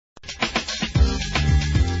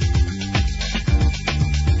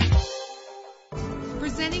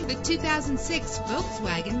the 2006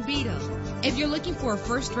 Volkswagen Beetle. If you're looking for a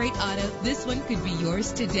first-rate auto, this one could be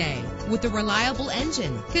yours today. With a reliable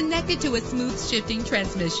engine connected to a smooth shifting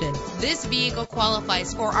transmission, this vehicle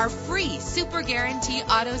qualifies for our free Super Guarantee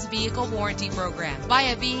Autos Vehicle Warranty Program. Buy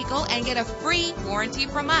a vehicle and get a free warranty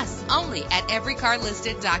from us only at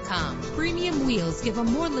everycarlisted.com. Premium wheels give a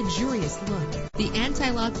more luxurious look. The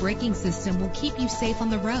anti-lock braking system will keep you safe on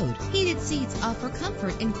the road. Heated seats offer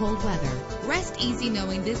comfort in cold weather. Rest easy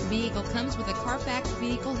knowing this vehicle comes with a Carfax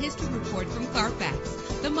Vehicle History Report from Carfax,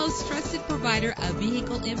 the most trusted provider of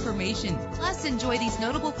vehicle information. Plus, enjoy these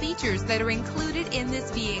notable features that are included in this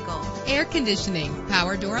vehicle: air conditioning,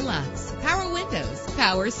 power door locks, power windows,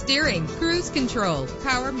 power steering, cruise control,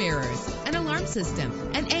 power mirrors, an alarm system,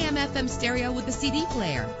 an AM/FM stereo with a CD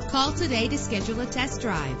player. Call today to schedule a test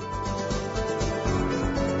drive.